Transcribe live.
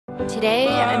Today,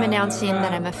 I'm announcing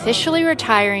that I'm officially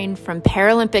retiring from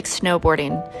Paralympic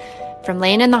snowboarding. From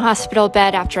laying in the hospital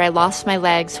bed after I lost my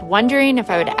legs, wondering if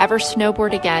I would ever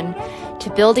snowboard again, to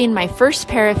building my first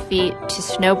pair of feet to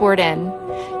snowboard in,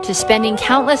 to spending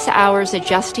countless hours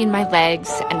adjusting my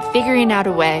legs and figuring out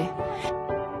a way,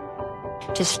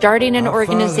 to starting an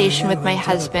organization with my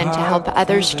husband to help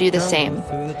others do the same,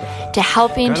 to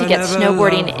helping to get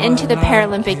snowboarding into the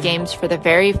Paralympic Games for the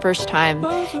very first time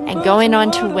and going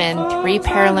on to win 3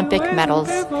 Paralympic medals,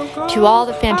 to all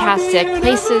the fantastic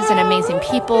places and amazing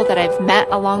people that I've met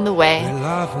along the way.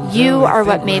 You are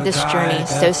what made this journey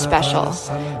so special.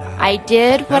 I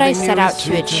did what I set out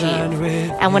to achieve,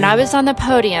 and when I was on the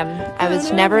podium, I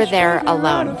was never there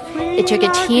alone. It took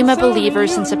a team of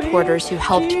believers and supporters who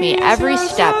helped me every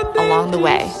step along the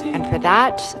way, and for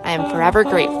that, I am forever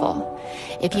grateful.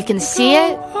 If you can see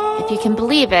it, if you can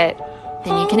believe it,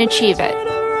 then you can achieve it.